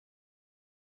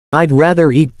I'd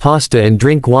rather eat pasta and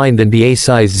drink wine than be a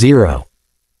size 0.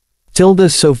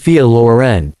 Sophia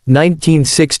Loren,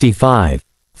 1965.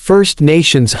 First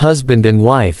Nations husband and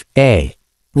wife, A.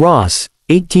 Ross,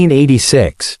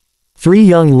 1886. Three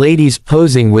young ladies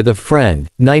posing with a friend,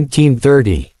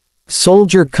 1930.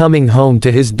 Soldier coming home to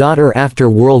his daughter after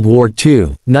World War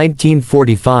II,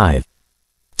 1945.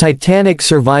 Titanic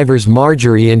survivors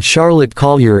Marjorie and Charlotte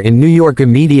Collier in New York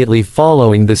immediately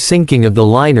following the sinking of the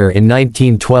liner in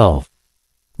 1912.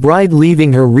 Bride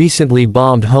leaving her recently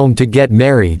bombed home to get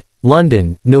married,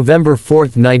 London, November 4,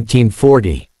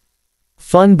 1940.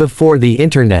 Fun before the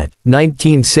internet,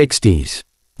 1960s.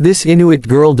 This Inuit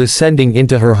girl descending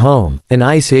into her home, an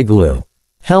ice igloo.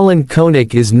 Helen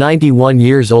Koenig is 91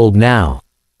 years old now.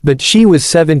 But she was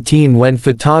 17 when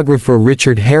photographer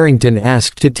Richard Harrington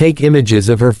asked to take images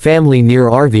of her family near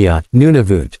Arviat,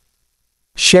 Nunavut.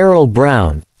 Cheryl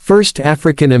Brown, first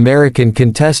African American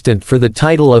contestant for the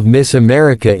title of Miss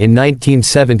America in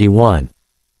 1971.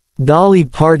 Dolly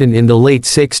Parton in the late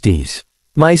 60s.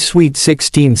 My Sweet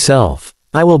 16 Self.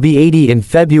 I will be 80 in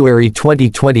February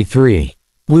 2023.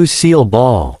 Lucille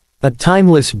Ball. A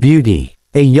timeless beauty.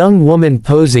 A young woman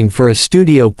posing for a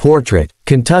studio portrait,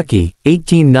 Kentucky,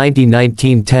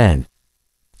 1890–1910.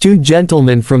 Two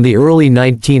gentlemen from the early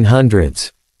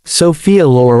 1900s. Sophia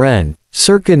Loren,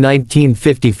 circa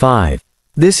 1955.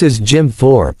 This is Jim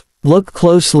Thorpe. Look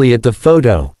closely at the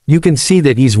photo, you can see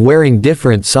that he's wearing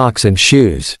different socks and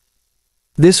shoes.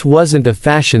 This wasn't a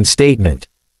fashion statement.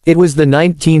 It was the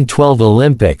 1912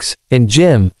 Olympics, and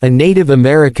Jim, a Native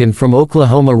American from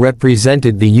Oklahoma,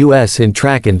 represented the U.S. in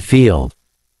track and field.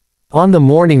 On the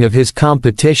morning of his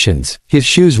competitions, his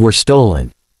shoes were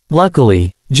stolen.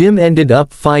 Luckily, Jim ended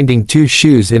up finding two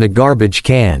shoes in a garbage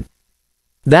can.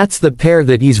 That's the pair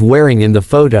that he's wearing in the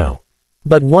photo.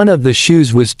 But one of the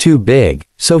shoes was too big,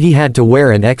 so he had to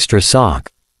wear an extra sock.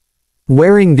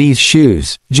 Wearing these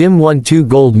shoes, Jim won 2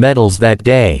 gold medals that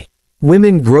day.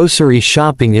 Women grocery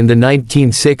shopping in the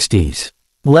 1960s.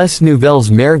 Les Nouvelles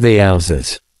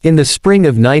Merveilleuses. In the spring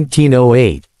of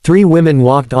 1908, 3 women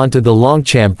walked onto the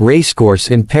Longchamp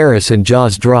racecourse in Paris and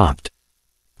jaws dropped.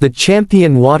 The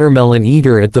champion watermelon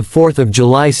eater at the 4th of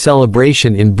July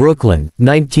celebration in Brooklyn,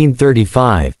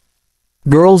 1935.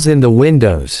 Girls in the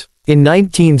Windows. In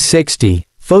 1960,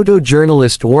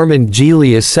 photojournalist Ormond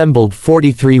Geely assembled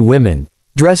 43 women,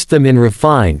 dressed them in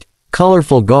refined,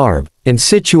 colorful garb, and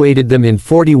situated them in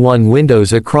 41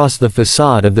 windows across the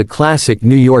facade of the classic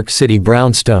New York City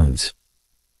brownstones.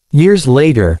 Years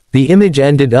later, the image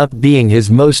ended up being his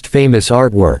most famous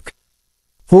artwork.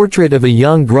 Portrait of a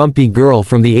young grumpy girl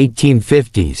from the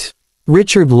 1850s.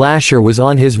 Richard Lasher was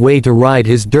on his way to ride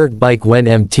his dirt bike when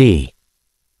Mt.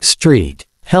 Street.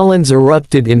 Helens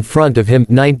erupted in front of him,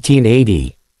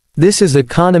 1980. This is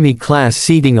economy class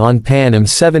seating on Pan Am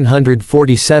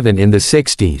 747 in the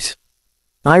 60s.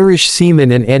 Irish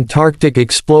seaman and Antarctic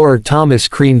explorer Thomas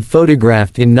Crean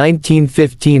photographed in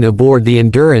 1915 aboard the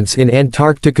Endurance in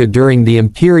Antarctica during the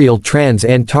Imperial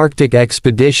Trans-Antarctic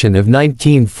Expedition of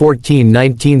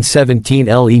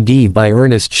 1914–1917 LED by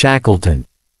Ernest Shackleton.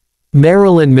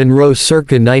 Marilyn Monroe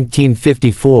circa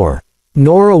 1954.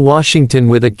 Nora Washington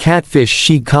with a catfish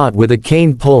she caught with a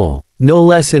cane pole, no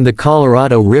less in the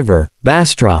Colorado River,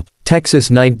 Bastrop, Texas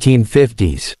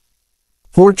 1950s.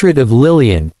 Portrait of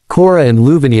Lillian, Cora and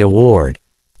Louvenia Ward.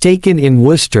 Taken in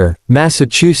Worcester,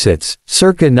 Massachusetts,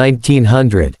 circa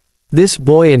 1900. This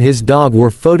boy and his dog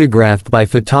were photographed by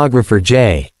photographer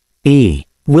J. E.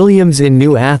 Williams in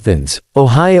New Athens,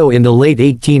 Ohio in the late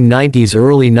 1890s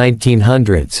early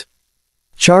 1900s.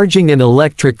 Charging an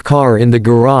electric car in the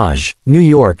garage, New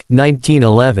York,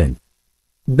 1911.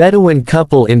 Bedouin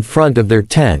couple in front of their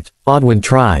tent, Audouin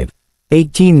tribe.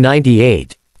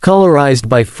 1898. Colorized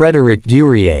by Frederick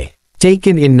Duryea.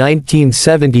 Taken in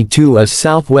 1972 as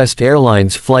Southwest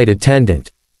Airlines flight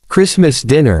attendant. Christmas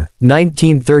dinner,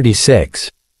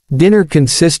 1936. Dinner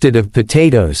consisted of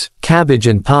potatoes, cabbage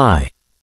and pie.